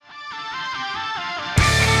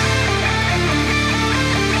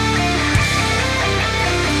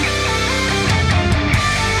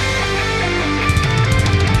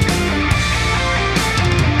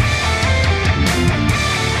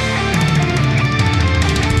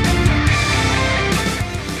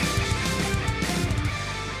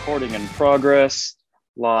Recording in progress.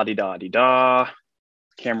 La di da di da.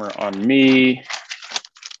 Camera on me.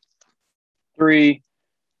 3,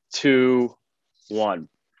 2, 1.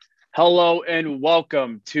 Hello and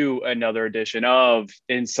welcome to another edition of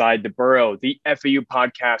Inside the Burrow, the FAU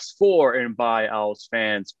podcast for and by Owls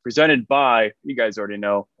fans, presented by, you guys already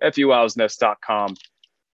know, FUOwlsNest.com.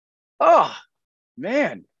 Oh,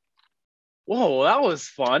 man. Whoa, that was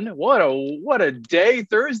fun. What a day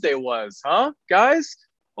Thursday was, huh, guys?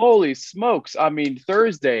 Holy smokes. I mean,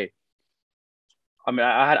 Thursday. I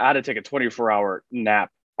had to take a 24-hour nap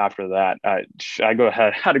after that. I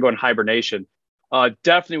had to go in hibernation.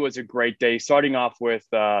 Definitely was a great day. Starting off with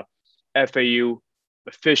FAU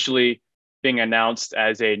officially being announced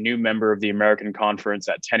as a new member of the American Conference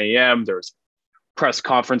at 10 a.m. There was press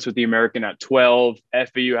conference with the American at 12.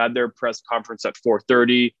 FAU had their press conference at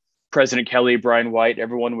 4:30. President Kelly, Brian White,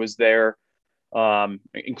 everyone was there,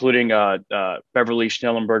 including Beverly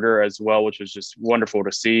Schnellenberger as well, which was just wonderful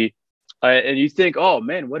to see. And you think, oh,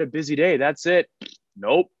 man, what a busy day. That's it.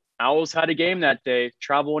 Nope. Owls had a game that day,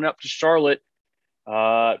 traveling up to Charlotte,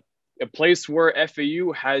 a place where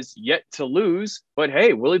FAU has yet to lose. But,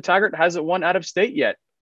 hey, Willie Taggart hasn't won out of state yet.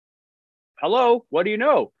 Hello, what do you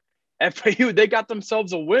know? FAU, they got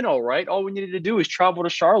themselves a win, all right. All we needed to do is travel to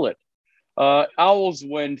Charlotte. Owls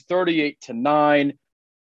win 38-9.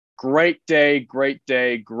 Great day, great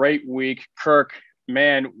week. Kirk,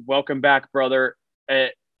 man, welcome back, brother.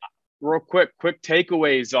 Real quick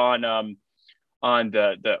takeaways on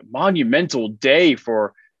the monumental day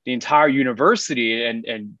for the entire university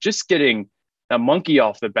and just getting a monkey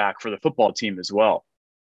off the back for the football team as well.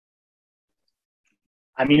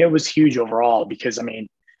 I mean, it was huge overall because,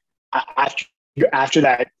 after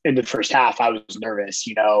that end of the first half, I was nervous,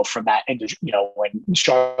 from that end of, when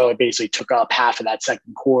Charlotte basically took up half of that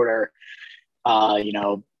second quarter,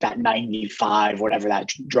 that 95, whatever that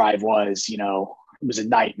drive was, it was a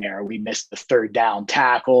nightmare. We missed the third down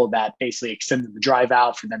tackle that basically extended the drive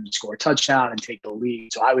out for them to score a touchdown and take the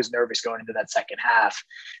lead. So I was nervous going into that second half,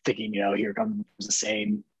 thinking, here comes the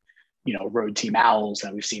same, road team Owls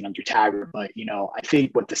that we've seen under Taggart. But, I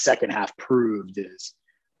think what the second half proved is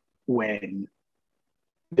when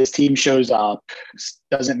this team shows up,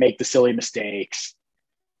 doesn't make the silly mistakes,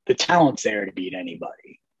 the talent's there to beat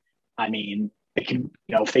anybody. I mean, they can,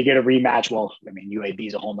 if they get a rematch, UAB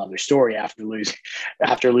is a whole nother story after losing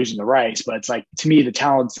the Rice. But it's like, to me, the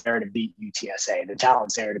talent's there to beat UTSA. The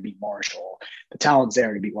talent's there to beat Marshall. The talent's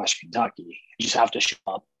there to beat Western Kentucky. You just have to show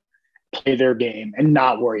up, play their game, and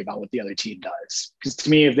not worry about what the other team does. Because to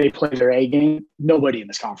me, if they play their A game, nobody in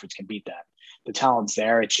this conference can beat them. The talent's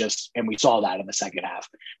there. It's just, and we saw that in the second half.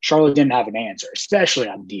 Charlotte didn't have an answer, especially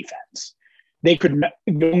on defense. The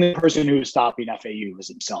only person who was stopping FAU was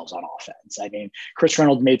themselves on offense. I mean, Chris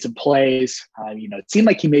Reynolds made some plays. It seemed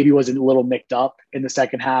like he maybe was a little nicked up in the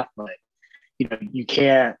second half, but you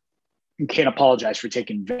can't apologize for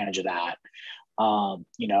taking advantage of that.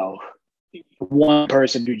 One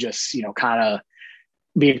person who just kind of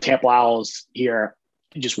being Tampa Owls here.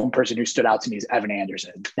 Just one person who stood out to me is Evan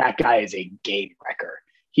Anderson. That guy is a game wrecker.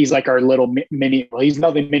 He's like our little mini. Well, he's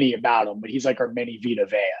nothing mini about him, but he's like our mini Vita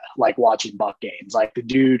Vea, like watching Buck games. Like the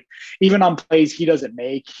dude, even on plays he doesn't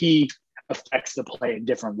make, he affects the play in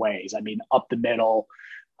different ways. I mean, up the middle,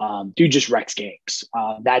 dude just wrecks games.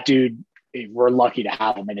 That dude, we're lucky to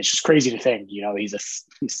have him. And it's just crazy to think, he's a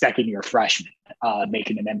second-year freshman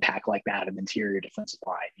making an impact like that in the interior defensive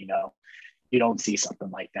line, You don't see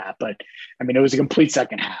something like that. But, it was a complete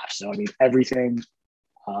second half. So, everything,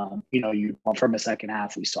 you want from a second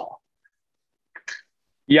half we saw.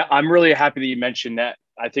 Yeah, I'm really happy that you mentioned that.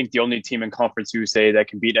 I think the only team in Conference USA that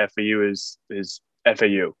can beat FAU is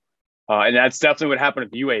FAU. And that's definitely what happened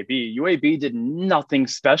with UAB. UAB did nothing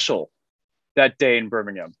special that day in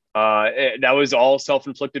Birmingham. That was all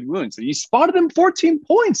self-inflicted wounds. And you spotted them 14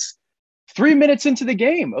 points. 3 minutes into the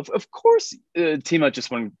game. Of course, a team that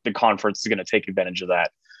just won the conference is going to take advantage of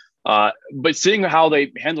that. But seeing how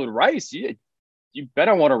they handled Rice, you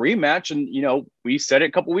better want a rematch. And, we said it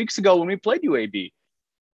a couple weeks ago when we played UAB.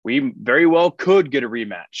 We very well could get a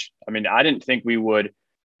rematch. I didn't think we would,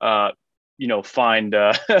 find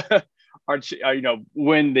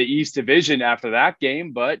win the East Division after that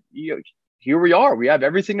game. But, here we are. We have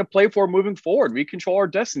everything to play for moving forward. We control our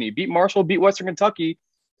destiny. Beat Marshall, beat Western Kentucky.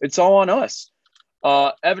 It's all on us.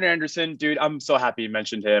 Evan Anderson, dude, I'm so happy you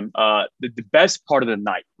mentioned him. The best part of the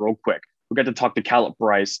night, real quick, we got to talk to Caleb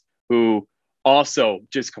Bryce, who also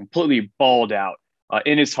just completely balled out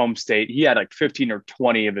in his home state. He had like 15 or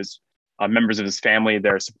 20 of his members of his family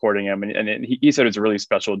there supporting him. And he said it was a really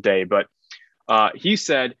special day. But he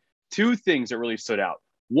said two things that really stood out.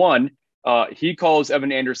 One, He calls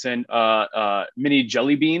Evan Anderson mini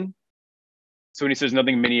jelly bean. So when he says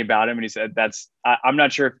nothing mini about him, and he said I'm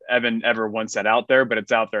not sure if Evan ever wants that out there, but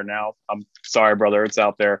it's out there now. I'm sorry, brother, it's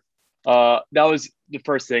out there. That was the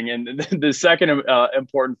first thing, and the second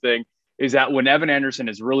important thing is that when Evan Anderson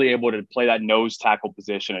is really able to play that nose tackle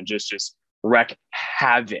position and just wreak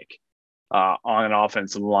havoc on an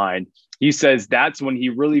offensive line, he says that's when he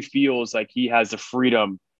really feels like he has the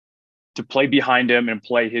freedom to play behind him and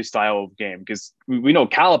play his style of game. Because we know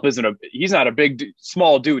Calip he's not a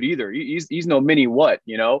small dude either. He's no mini what,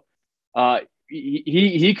 you know.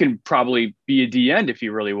 He can probably be a D end if he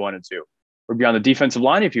really wanted to, or be on the defensive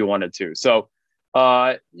line if he wanted to. So,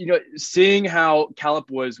 seeing how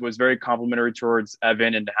Calip was very complimentary towards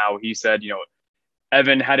Evan, and how he said,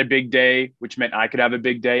 Evan had a big day, which meant I could have a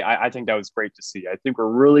big day. I think that was great to see. I think we're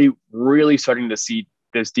really, really starting to see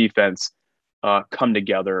this defense come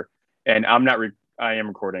together. And I am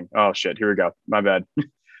recording. Oh shit, here we go. My bad.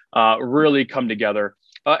 Really come together.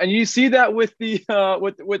 And you see that with the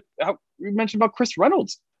with how we mentioned about Chris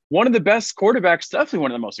Reynolds, one of the best quarterbacks, definitely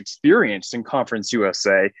one of the most experienced in Conference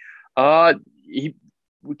USA. We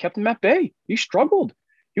kept him at bay. He struggled.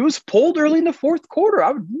 He was pulled early in the fourth quarter.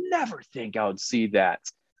 I would never think I would see that.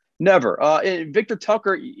 Never. Victor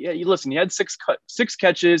Tucker, listen, he had six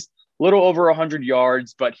catches, a little over 100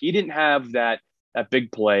 yards, but he didn't have that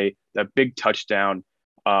big play, that big touchdown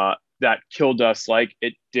that killed us like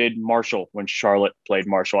it did Marshall when Charlotte played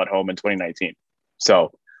Marshall at home in 2019.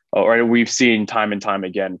 So, or we've seen time and time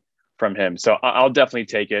again from him. So I'll definitely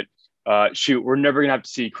take it. We're never gonna have to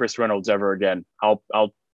see Chris Reynolds ever again. I'll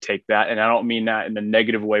take that, and I don't mean that in a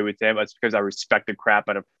negative way with him. That's because I respect the crap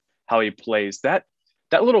out of how he plays. That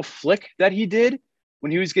little flick that he did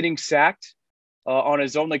when he was getting sacked on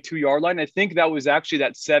his own 2-yard line, I think that was actually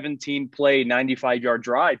that 17-play 95-yard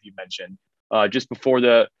drive you mentioned just before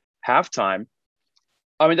the halftime.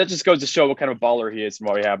 I mean, that just goes to show what kind of baller he is, and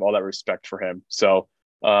why we have all that respect for him. So,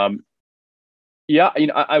 I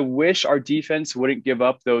wish our defense wouldn't give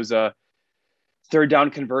up those third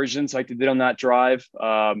down conversions like they did on that drive,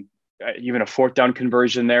 even a fourth down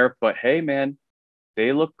conversion there. But hey, man,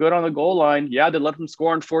 they look good on the goal line. Yeah, they let them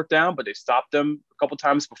score on fourth down, but they stopped them a couple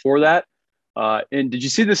times before that. And did you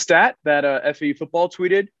see the stat that FAU football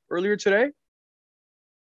tweeted earlier today?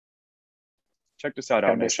 Check this out.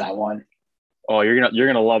 I missed that one. Oh, you're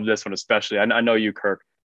gonna love this one, especially. I know you, Kirk.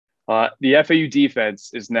 The FAU defense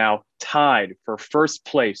is now tied for first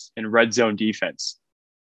place in red zone defense.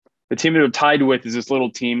 The team they're tied with is this little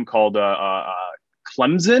team called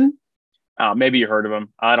Clemson. Maybe you heard of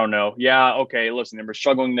them. I don't know. Yeah, okay. Listen, they were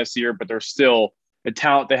struggling this year, but they're still, the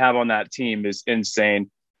talent they have on that team is insane.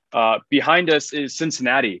 Behind us is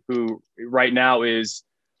Cincinnati, who right now is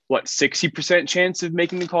 60% chance of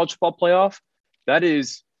making the college football playoff. That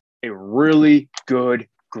is a really good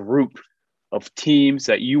group of teams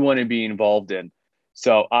that you want to be involved in.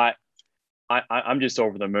 So I'm just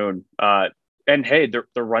over the moon. And hey,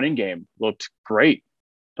 the running game looked great,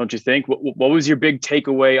 don't you think? What was your big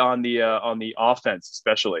takeaway on the offense,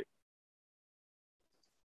 especially?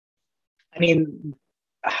 I mean,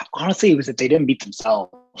 honestly, it was that they didn't beat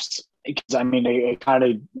themselves. Because I mean, it kind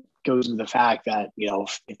of goes to the fact that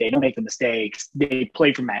if they don't make the mistakes, they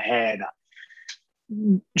play from ahead.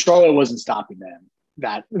 Charlotte wasn't stopping them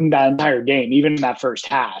that entire game. Even in that first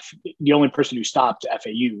half, the only person who stopped FAU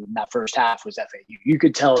in that first half was FAU. You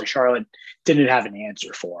could tell Charlotte didn't have an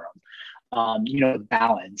answer for them. The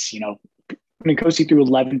balance. Nkosi threw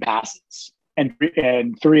 11 passes, and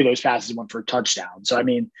 3 of those passes went for a touchdown. So I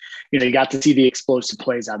mean, you got to see the explosive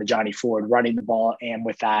plays out of Johnny Ford running the ball, and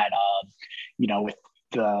with that, with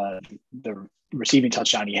the receiving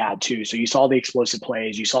touchdown he had too. So you saw the explosive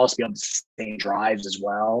plays. You saw us be able to sustain drives as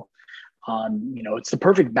well. It's the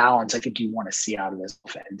perfect balance I think you want to see out of this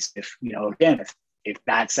offense. If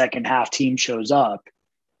that second half team shows up,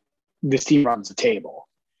 this team runs the table.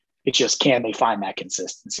 It's just, can they find that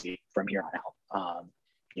consistency from here on out?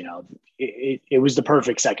 It was the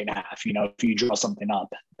perfect second half. If you draw something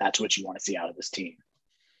up, that's what you want to see out of this team.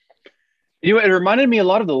 It reminded me a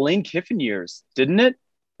lot of the Lane Kiffin years, didn't it?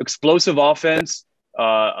 Explosive offense,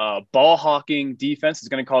 ball hawking defense is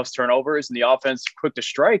going to cause turnovers, and the offense quick to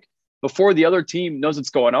strike before the other team knows what's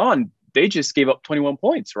going on. They just gave up 21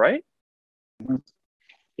 points, right?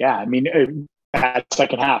 Yeah, I mean, that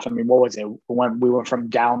second half, I mean, what was it? When we went from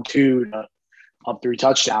down 2 to up 3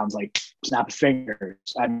 touchdowns, snap of fingers.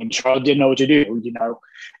 I mean, Charlotte didn't know what to do.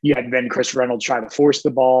 You had then Chris Reynolds try to force the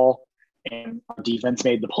ball, and our defense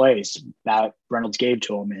made the plays that Reynolds gave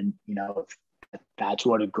to him. And, that's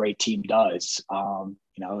what a great team does.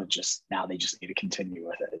 Just now they just need to continue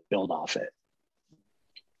with it, build off it.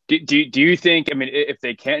 Do you think, I mean, if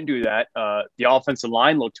they can't do that, the offensive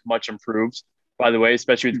line looked much improved, by the way,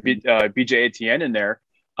 especially with BJ Etienne in there.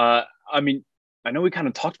 I mean, I know we kind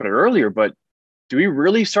of talked about it earlier, but do we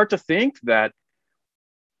really start to think that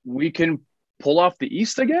we can pull off the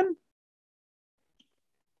East again?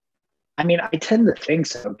 I mean, I tend to think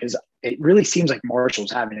so because it really seems like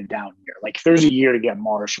Marshall's having a down year. Like, if there's a year to get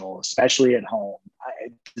Marshall, especially at home,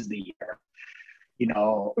 this is the year.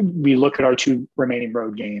 We look at our two remaining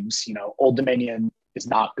road games. Old Dominion is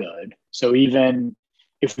not good. So even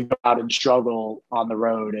if we go out and struggle on the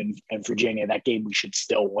road and Virginia, that game we should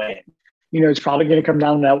still win. It's probably going to come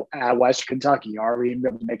down to West Kentucky. Are we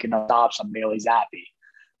able to make enough stops on Bailey Zappi?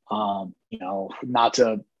 Not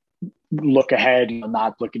to look ahead,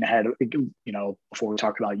 not looking ahead, before we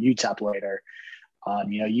talk about UTEP later.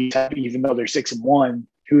 UTEP, even though they're 6-1,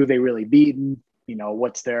 who have they really beaten?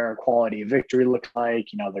 What's their quality of victory look like?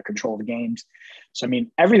 Their control of the games. So, I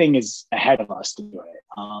mean, everything is ahead of us to do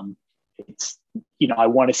it. It's, I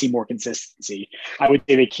want to see more consistency. I would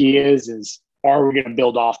say the key is are we going to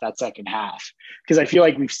build off that second half? Because I feel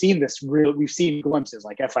like we've seen glimpses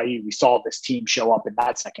like FIU. We saw this team show up in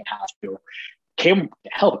that second half too. Can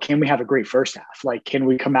we have a great first half? Like, can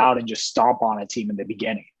we come out and just stomp on a team in the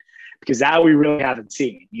beginning? Because that we really haven't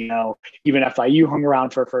seen. Even FIU hung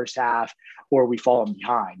around for a first half, or we fallen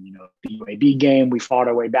behind. The UAB game, we fought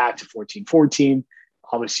our way back to 14-14.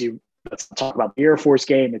 Obviously, let's talk about the Air Force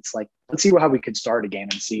game. It's like, let's see how we could start a game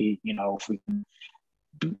and see, if we can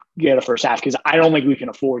get a first half. Because I don't think we can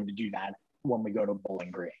afford to do that when we go to Bowling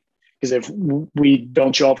Green. Because if we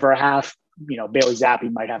don't show up for a half, Bailey Zappi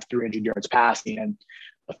might have 300 yards passing and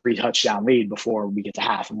a 3-touchdown lead before we get to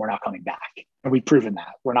half, and we're not coming back. And we've proven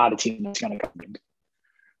that. We're not a team that's going to come in.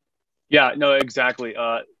 Yeah, no, exactly.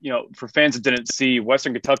 For fans that didn't see,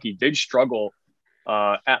 Western Kentucky did struggle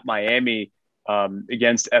at Miami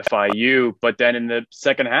against FIU, but then in the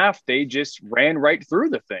second half, they just ran right through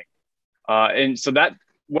the thing. And so that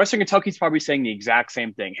Western Kentucky's probably saying the exact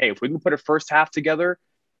same thing. Hey, if we can put a first half together,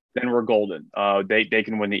 then we're golden. They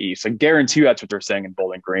can win the East. I guarantee you that's what they're saying in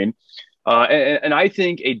Bowling Green. And I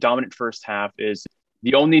think a dominant first half is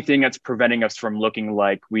the only thing that's preventing us from looking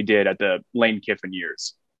like we did at the Lane Kiffin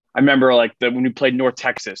years. I remember when we played North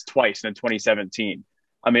Texas twice in 2017.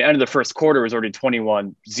 I mean, end of the first quarter was already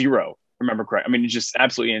 21-0. Remember correct? I mean, it's just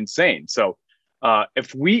absolutely insane. So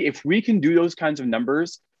if we can do those kinds of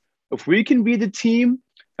numbers, if we can be the team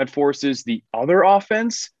that forces the other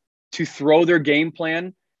offense to throw their game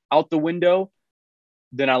plan out the window,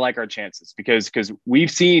 then I like our chances because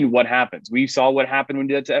we've seen what happens. We saw what happened when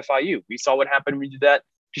we did that to FIU. We saw what happened when we did that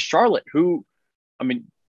to Charlotte, who, I mean,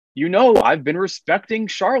 I've been respecting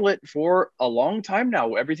Charlotte for a long time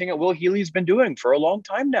now. Everything that Will Healy's been doing for a long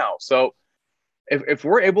time now. So if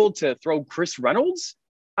we're able to throw Chris Reynolds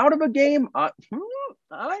out of a game, I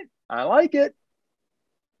like it.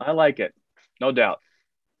 I like it. No doubt.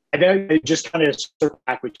 And then just kind of circle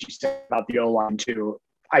back what you said about the O-line too.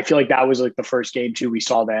 I feel like that was like the first game too. We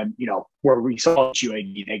saw them, where we saw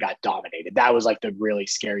UAB, they got dominated. That was like the really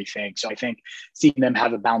scary thing. So I think seeing them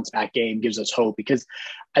have a bounce back game gives us hope because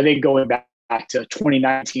I think going back to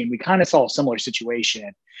 2019, we kind of saw a similar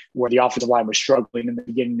situation where the offensive line was struggling in the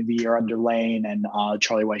beginning of the year under Lane and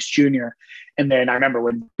Charlie Weiss Jr. And then I remember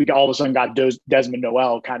when we all of a sudden got Desmond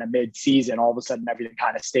Noel kind of mid-season, all of a sudden everything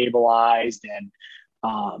kind of stabilized and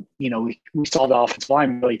we saw the offensive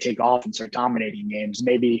line really take off and start dominating games.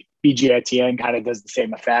 Maybe BJ Etienne kind of does the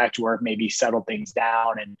same effect where maybe settle things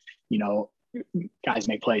down and, guys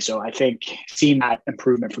make plays. So I think seeing that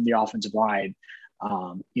improvement from the offensive line,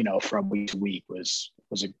 from week to week was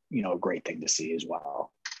a great thing to see as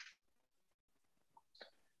well.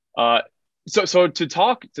 So to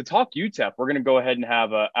talk UTEP, we're going to go ahead and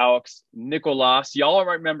have Alex Nicolas. Y'all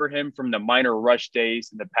remember him from the Minor Rush days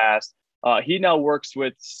in the past. He now works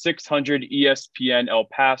with 600 ESPN El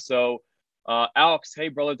Paso. Alex, hey,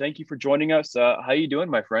 brother, thank you for joining us. How you doing,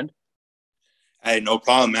 my friend? Hey, no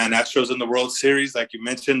problem, man. Astros in the World Series. Like you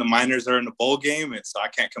mentioned, the Miners are in the bowl game, and so I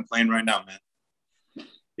can't complain right now, man.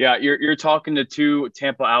 Yeah, you're talking to two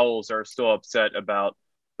Tampa Owls that are still upset about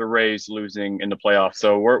the Rays losing in the playoffs.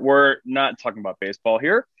 So we're not talking about baseball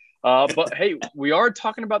here. But, hey, we are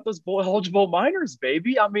talking about those bowl-eligible Miners,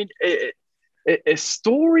 baby. I mean, a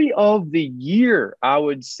story of the year, I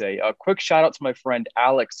would say. A quick shout out to my friend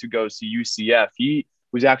Alex, who goes to UCF. He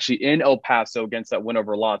was actually in El Paso against that win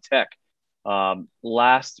over La Tech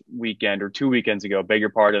last weekend or 2 weekends ago. Beg your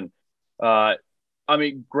pardon. I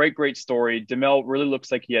mean, great story. Demel really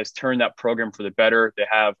looks like he has turned that program for the better. They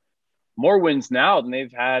have more wins now than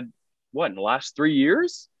they've had, in the last 3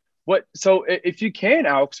 years? What? So if you can,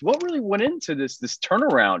 Alex, what really went into this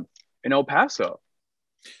turnaround in El Paso?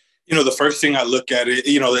 The first thing I look at it,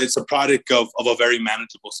 it's a product of a very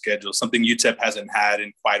manageable schedule, something UTEP hasn't had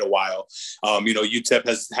in quite a while. UTEP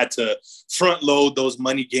has had to front load those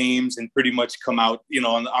money games and pretty much come out,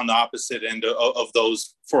 on the opposite end of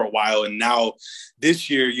those for a while. And now this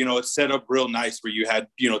year, it's set up real nice where you had,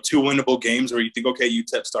 two winnable games where you think, okay,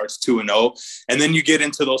 UTEP starts 2-0. And then you get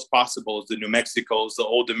into those possibles, the New Mexicos, the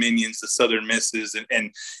Old Dominions, the Southern Misses,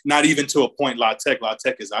 and not even to a point La Tech. La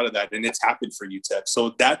Tech is out of that, and it's happened for UTEP.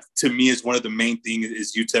 So that, to me, is one of the main things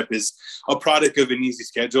is UTEP is a product of an easy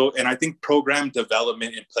schedule. And I think program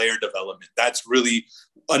development and player development, that's really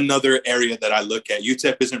another area that I look at.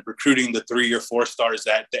 UTEP isn't recruiting the 3 or 4 stars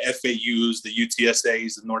that the FAUs, the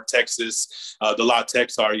UTSAs, the North Texas, the La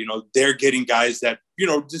Techs are. They're getting guys that,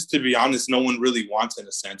 just to be honest, no one really wants in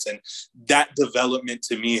a sense. And that development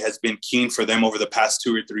to me has been keen for them over the past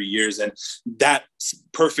 2 or 3 years. And that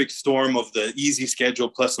perfect storm of the easy schedule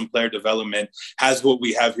plus some player development has what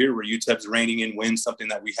we have here, where UTEP's reigning in wins, something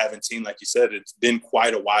that we haven't seen. Like you said, it's been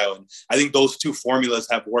quite a while. And I think those two formulas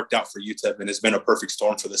have worked out for UTEP, and it's been a perfect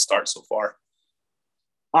storm for the start so far.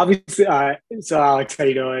 Obviously, so Alex, how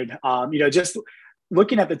you doing? Just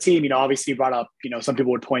looking at the team, obviously you brought up, some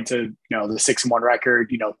people would point to, the 6-1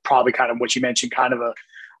 record, probably kind of what you mentioned, kind of a,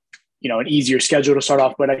 an easier schedule to start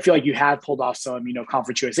off. But I feel like you have pulled off some,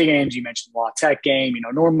 Conference USA games. You mentioned the La Tech game,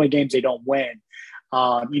 normally games they don't win.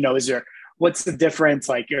 What's the difference?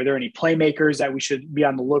 Like, are there any playmakers that we should be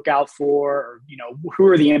on the lookout for? Or, who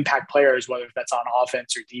are the impact players, whether that's on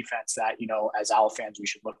offense or defense, that, as Owl fans, we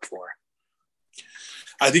should look for?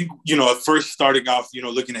 I think, at first starting off,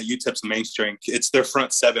 looking at UTEP's main strength, it's their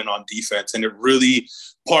front 7 on defense. And it really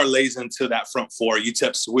parlays into that front 4.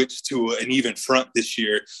 UTEP switched to an even front this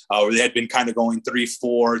year, where they had been kind of going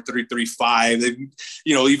 3-4, 3-3-5,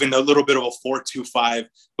 even a little bit of a 4-2-5.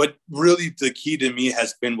 But really the key to me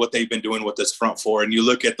has been what they've been doing with this front 4. And you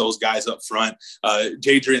look at those guys up front,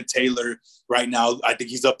 Jadrian Taylor, right now, I think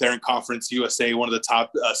he's up there in Conference USA, one of the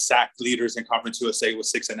top sack leaders in Conference USA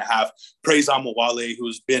with 6.5. Praise Amawale,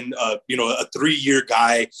 who's been, a 3-year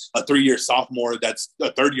guy, a 3-year sophomore, that's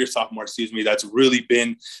a 3rd-year sophomore, that's really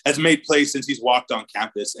has made plays since he's walked on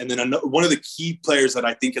campus. And then one of the key players that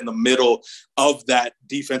I think in the middle of that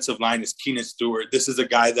defensive line is Keenan Stewart. This is a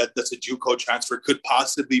guy that's a JUCO transfer, could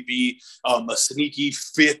possibly be a sneaky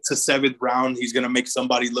 5th to 7th round. He's going to make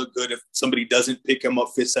somebody look good if somebody doesn't pick him up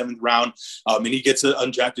 5th, 7th round. And he gets an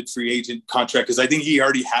undrafted free agent contract because I think he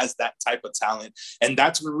already has that type of talent. And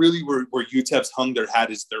that's really where UTEP's hung their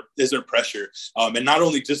hat is their pressure. And not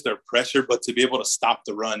only just their pressure, but to be able to stop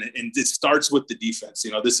the run. And it starts with the defense.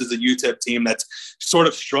 This is a UTEP team that's sort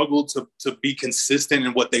of struggled to be consistent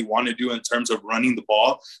in what they want to do in terms of running the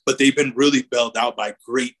ball, but they've been really bailed out by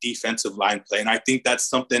great defensive line play. And I think that's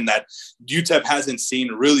something that UTEP hasn't seen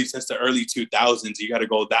really since the early 2000s. You got to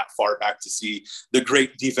go that far back to see the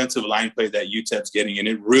great defensive line play that UTEP's getting. And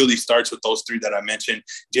it really starts with those 3 that I mentioned,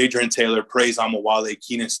 Jadrian Taylor, Praise Amawale,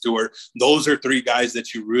 Keenan Stewart. Those are 3 guys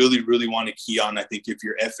that you really, really want to key on, I think, if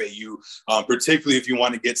you're FAU, particularly if you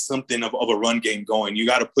want to get something of a run game going. You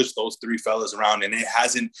got to push those 3 fellas around. And it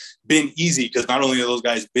hasn't been easy because not only are those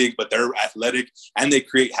guys big, but they're athletic and they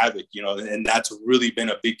create havoc, and that's really been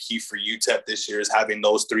a big key for UTEP this year, is having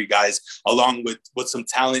those 3 guys along with some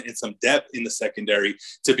talent and some depth in the secondary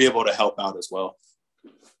to be able to help out as well.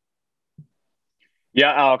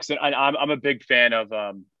 Yeah, Alex, and I'm a big fan of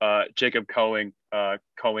Jacob Cowing. I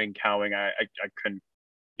couldn't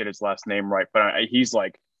get his last name right, but he's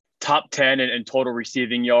like top 10 in total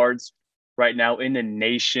receiving yards right now in the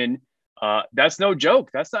nation. That's no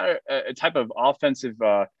joke. That's not a type of offensive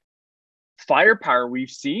firepower we've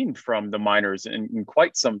seen from the Miners in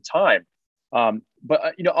quite some time.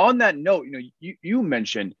 But on that note, you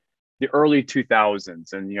mentioned the early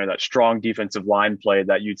 2000s and that strong defensive line play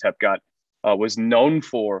that UTEP was known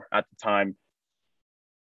for at the time.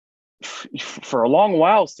 For a long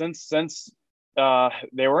while since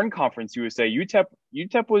they were in Conference USA,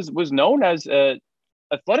 UTEP was known as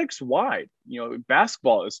athletics wide.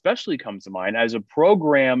 Basketball especially comes to mind as a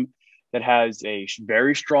program that has a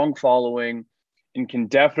very strong following and can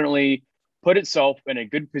definitely put itself in a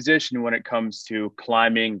good position when it comes to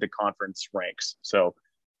climbing the conference ranks. So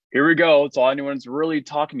here we go. It's all anyone's really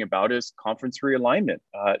talking about is conference realignment.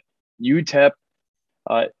 UTEP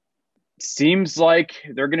seems like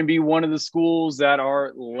they're going to be one of the schools that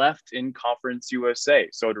are left in Conference USA.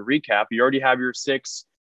 So to recap, you already have your 6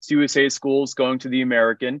 USA schools going to the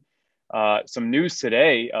American. Some news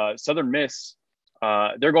today, Southern Miss,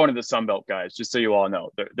 they're going to the Sun Belt, guys, just so you all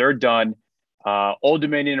know. They're done. Old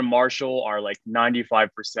Dominion and Marshall are like 95%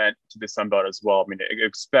 to the Sun Belt as well. I mean,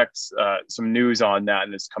 expect some news on that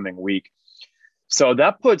in this coming week. So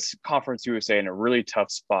that puts Conference USA in a really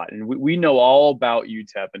tough spot. And we know all about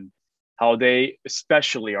UTEP and how they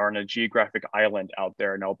especially are on a geographic island out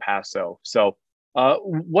there in El Paso. So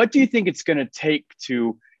what do you think it's going to take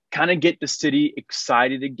to kind of get the city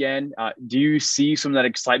excited again? Do you see some of that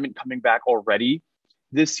excitement coming back already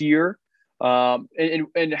this year?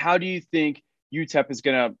 And how do you think UTEP is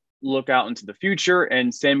going to look out into the future?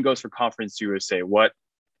 And same goes for Conference USA. What,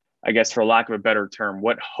 I guess, for lack of a better term,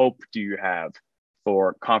 what hope do you have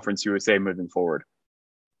for Conference USA moving forward?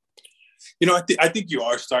 You know, I think you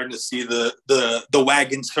are starting to see the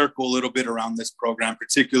wagon circle a little bit around this program,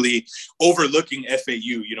 particularly overlooking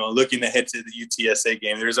FAU, you know, looking ahead to the UTSA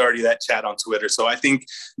game. There's already that chat on Twitter. So I think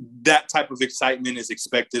that type of excitement is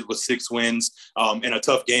expected with 6 wins and a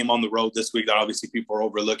tough game on the road this week that obviously people are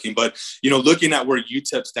overlooking. But, you know, looking at where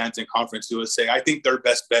UTEP stands in Conference USA, I think their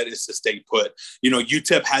best bet is to stay put. You know,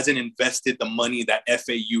 UTEP hasn't invested the money that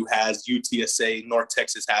FAU has, UTSA, North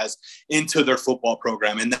Texas has into their football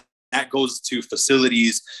program. And that goes to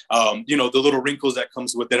facilities, you know, the little wrinkles that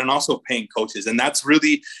comes with it, and also paying coaches. And that's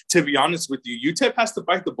really, to be honest with you, UTEP has to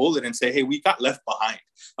bite the bullet and say, hey, we got left behind.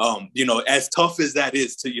 You know, as tough as that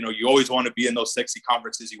is to, you know, you always want to be in those sexy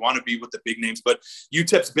conferences. You want to be with the big names, but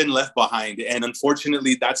UTEP's been left behind. And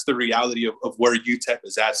unfortunately, that's the reality of where UTEP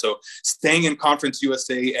is at. So staying in Conference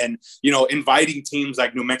USA and, you know, inviting teams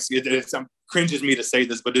like New Mexico, cringes me to say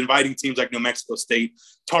this, but inviting teams like New Mexico State,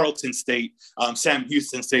 Tarleton State, Sam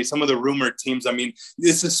Houston State, some of the rumored teams. I mean,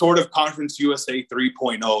 this is sort of Conference USA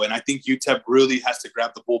 3.0. And I think UTEP really has to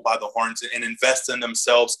grab the bull by the horns and invest in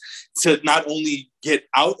themselves to not only get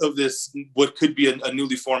out of this, what could be a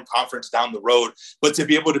newly formed conference down the road, but to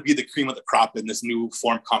be able to be the cream of the crop in this new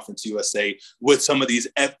formed Conference USA with some of these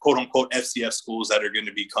quote unquote FCS schools that are going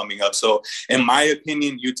to be coming up. So in my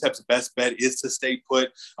opinion, UTEP's best bet is to stay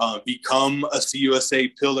put, become a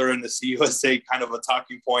CUSA pillar and the CUSA kind of a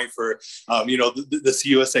talking point for, you know, the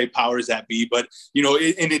CUSA powers that be. But, you know,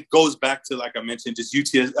 and it goes back to, like I mentioned, just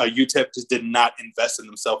UTEP just did not invest in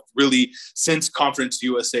themselves really since Conference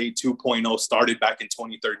USA 2.0 started back in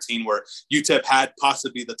 2013, where UTEP had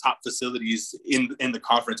possibly the top facilities in the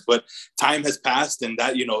conference. But time has passed, and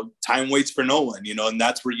that, you know, time waits for no one, you know, and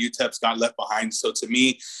that's where UTEP's got left behind. So to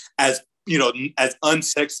me, as you know, as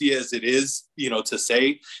unsexy as it is, you know, to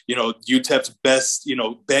say, you know, UTEP's best, you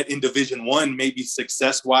know, bet in Division I, maybe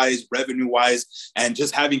success-wise, revenue-wise, and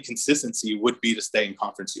just having consistency would be to stay in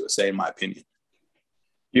Conference USA, in my opinion.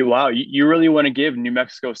 Wow, you really want to give New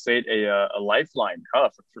Mexico State a lifeline,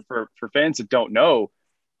 huh? For fans that don't know,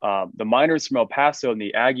 the Miners from El Paso and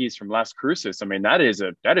the Aggies from Las Cruces. I mean, that is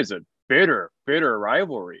a bitter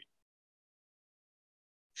rivalry.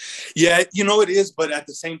 Yeah, you know, it is. But at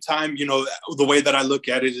the same time, you know, the way that I look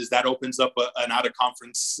at it is that opens up an out of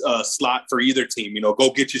conference slot for either team. You know, go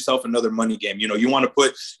get yourself another money game. You know, you want to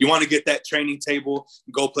get that training table,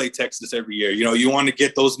 go play Texas every year. You know, you want to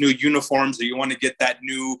get those new uniforms, or you want to get that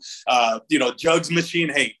new, you know, jugs machine.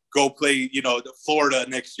 Hey, go play, you know, Florida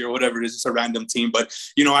next year, whatever it is. It's a random team. But,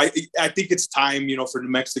 you know, I think it's time, you know, for New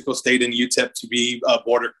Mexico State and UTEP to be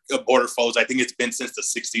border foes. I think it's been since the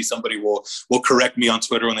 60s. Somebody will correct me on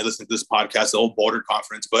Twitter when they listen to this podcast, the old border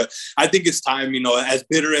conference. But I think it's time, you know, as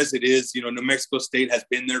bitter as it is, you know, New Mexico State has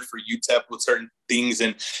been there for UTEP with certain things.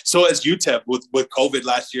 And so as UTEP with COVID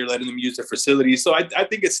last year, letting them use their facilities. So I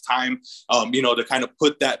think it's time, you know, to kind of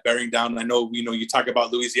put that bearing down. I know, you know, you talk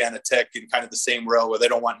about Louisiana Tech in kind of the same rail where they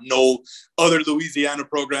don't want no other Louisiana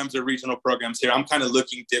programs or regional programs here. I'm kind of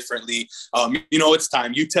looking differently. You know, it's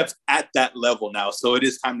time. UTEP's at that level now, so it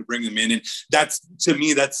is time to bring them in. And that's, to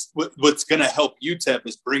me, that's what's going to help UTEP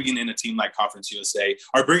is bringing in a team like Conference USA,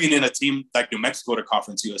 or bringing in a team like New Mexico to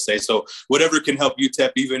Conference USA. So whatever can help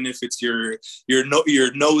UTEP, even if it's your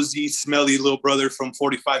nosy, smelly little brother from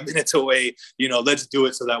 45 minutes away, you know, let's do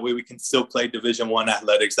it so that way we can still play Division I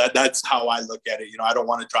athletics. That's how I look at it. You know, I don't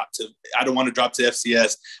want to drop to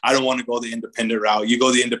FCS. I don't want to go the independent route. You go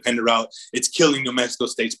the independent route, it's killing New Mexico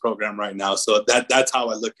State's program right now. So that's how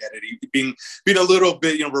I look at it. Being a little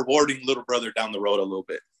bit, you know, rewarding little brother down the road a little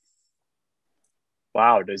bit.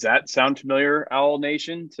 Wow, does that sound familiar, Owl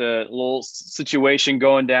Nation? To a little situation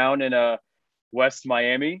going down in West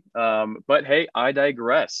Miami. But hey, I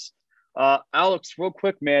digress. Alex, real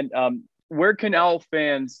quick, man. Where can Owl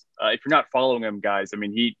fans, if you're not following him, guys? I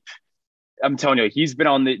mean, I'm telling you, he's been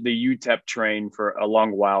on the UTEP train for a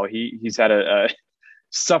long while. He's had a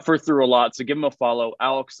suffer through a lot. So give him a follow.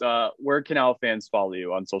 Alex, where can Owl fans follow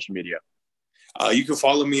you on social media? You can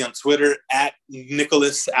follow me on Twitter at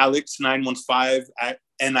NicholasAlex915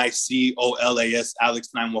 NICOLAS,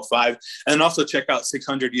 Alex915. And also check out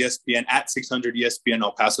 600 ESPN at 600 ESPN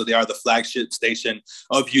El Paso. They are the flagship station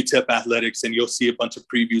of UTEP Athletics, and you'll see a bunch of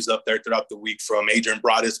previews up there throughout the week from Adrian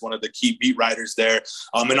Broadus, one of the key beat writers there.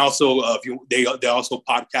 And also, they also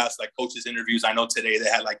podcast like coaches interviews. I know today they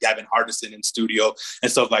had like Gavin Hardison in studio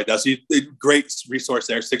and stuff like that. So great resource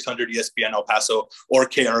there, 600 ESPN El Paso or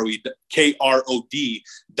KROD.com.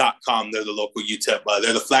 They're the local UTEP.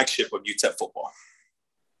 They're the flagship of UTEP football.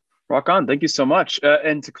 Rock on. Thank you so much.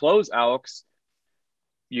 And to close, Alex,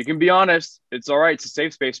 you can be honest. It's all right. It's a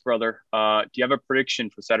safe space, brother. Do you have a prediction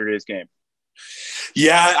for Saturday's game?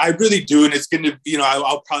 Yeah, I really do. And it's going to,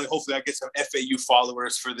 I'll probably, hopefully I get some FAU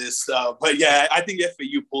followers for this. But yeah, I think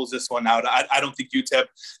FAU pulls this one out. I don't think UTEP,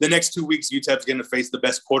 the next 2 weeks, UTEP's going to face the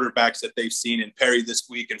best quarterbacks that they've seen in Perry this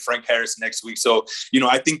week and Frank Harris next week. So,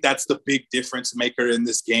 I think that's the big difference maker in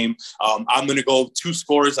this game. I'm going to go 2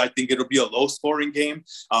 scores. I think it'll be a low scoring game.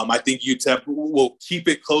 I think UTEP will keep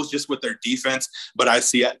it close just with their defense, but I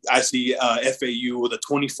see FAU with a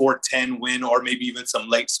 24-10 win or maybe even some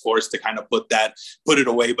late scores to kind of put it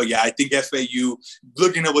away. But yeah, I think FAU,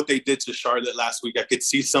 looking at what they did to Charlotte last week, I could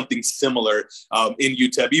see something similar in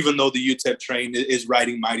UTEP, even though the UTEP train is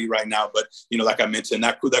riding mighty right now. But, like I mentioned,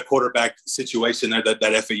 that quarterback situation there that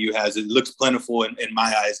FAU has, it looks plentiful in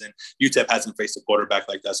my eyes, and UTEP hasn't faced a quarterback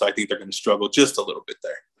like that. So I think they're going to struggle just a little bit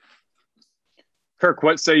there. Kirk,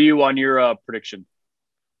 what say you on your prediction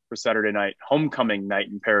for Saturday night, homecoming night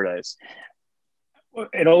in Paradise?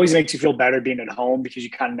 It always makes you feel better being at home because you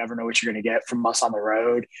kind of never know what you're going to get from us on the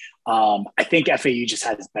road. I think FAU just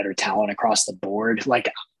has better talent across the board. Like,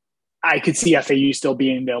 I could see FAU still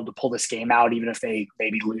being able to pull this game out, even if they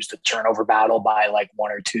maybe lose the turnover battle by like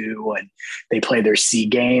 1 or 2 and they play their C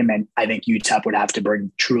game. And I think UTEP would have to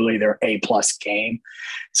bring truly their A-plus game.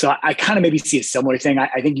 So I kind of maybe see a similar thing.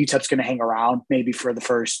 I think UTEP's going to hang around maybe for the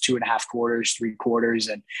first 2.5 quarters, 3 quarters,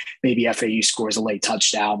 and maybe FAU scores a late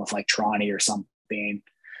touchdown with like Tronny or something.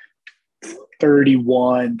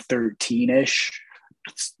 31-13-ish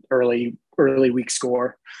early week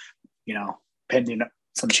score, pending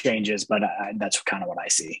some changes, but that's kind of what I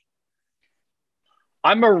see.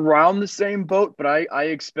 I'm around the same boat, but I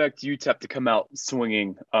expect UTEP to come out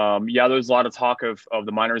swinging. There's a lot of talk of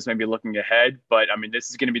the Miners maybe looking ahead, but I mean, this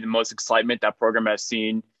is going to be the most excitement that program has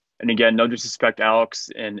seen. And again, no disrespect, Alex,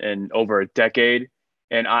 in over a decade.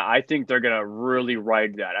 And I think they're going to really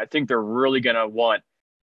ride that. I think they're really going to want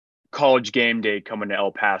College game day coming to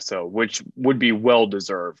El Paso, which would be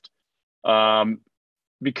well-deserved.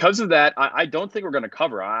 Because of that, I don't think we're going to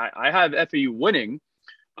cover. I have FAU winning,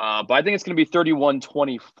 but I think it's going to be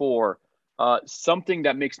 31-24. Something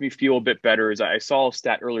that makes me feel a bit better is I saw a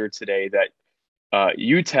stat earlier today that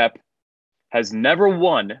UTEP has never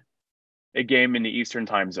won a game in the Eastern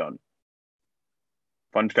time zone.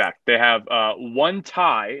 Fun fact. They have one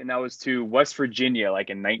tie, and that was to West Virginia, like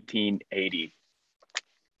in 1980.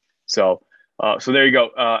 So there you go.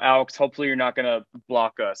 Alex, hopefully you're not going to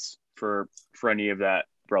block us for any of that,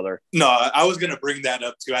 brother. No, I was going to bring that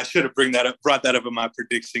up too. I should have brought that up in my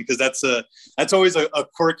prediction, because that's always a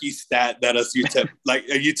quirky stat that us UTEP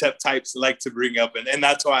UTEP types like to bring up, and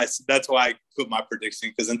that's why I put my prediction,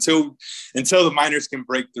 because until the Miners can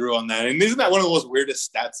break through on that, and isn't that one of the most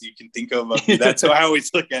weirdest stats you can think of? That's how I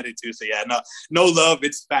always look at it too. So yeah, no love,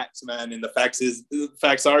 it's facts, man, and the facts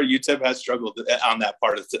are UTEP has struggled on that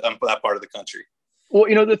part of the country.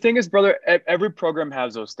 Well, the thing is, brother, every program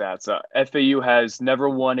has those stats. FAU has never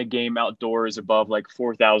won a game outdoors above like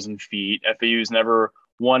 4,000 feet. FAU's never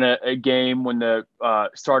won a game when the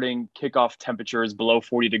starting kickoff temperature is below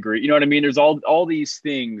 40 degrees. You know what I mean? There's all these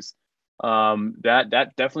things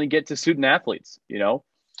that definitely get to student athletes,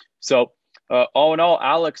 So all in all,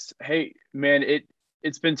 Alex, hey, man,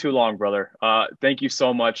 it's been too long, brother. Thank you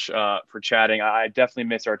so much for chatting. I definitely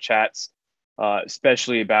miss our chats,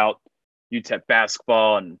 especially about UTEP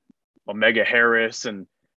basketball and Omega Harris and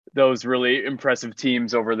those really impressive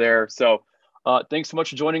teams over there. So thanks so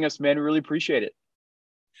much for joining us, man. We really appreciate it.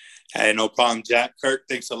 Hey, no problem, Jack. Kirk,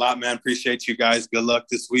 thanks a lot, man. Appreciate you guys. Good luck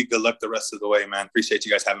this week. Good luck the rest of the way, man. Appreciate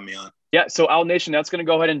you guys having me on. Yeah, so Owl Nation, that's going to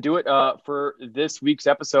go ahead and do it for this week's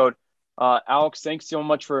episode. Alex, thanks so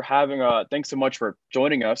much for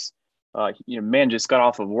joining us. Man just got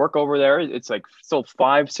off of work over there. It's like still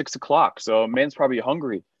 5-6 o'clock, so man's probably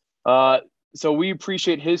hungry. So we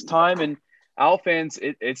appreciate his time, and Owl fans,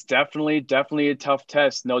 it's definitely a tough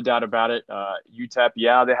test, no doubt about it. UTEP,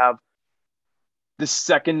 yeah, they have the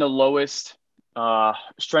second to lowest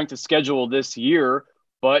strength of schedule this year,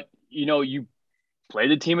 but you play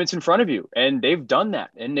the team that's in front of you, and they've done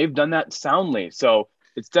that, and they've done that soundly. So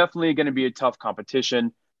it's definitely going to be a tough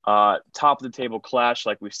competition. top of the table clash,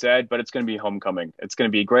 like we said, but it's going to be homecoming. It's going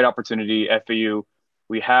to be a great opportunity. FAU,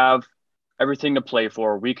 we have everything to play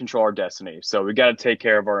for. We control our destiny. So we got to take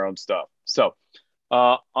care of our own stuff. So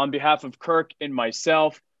on behalf of Kirk and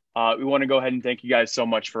myself, we want to go ahead and thank you guys so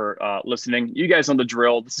much for listening. You guys know the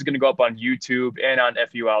drill. This is going to go up on YouTube and on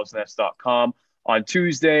FUOwlsNest.com on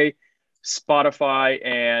Tuesday, Spotify,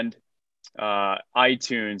 and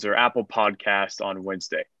iTunes or Apple Podcast on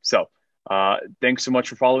Wednesday. So thanks so much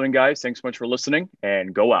for following, guys. Thanks so much for listening,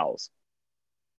 and go Owls.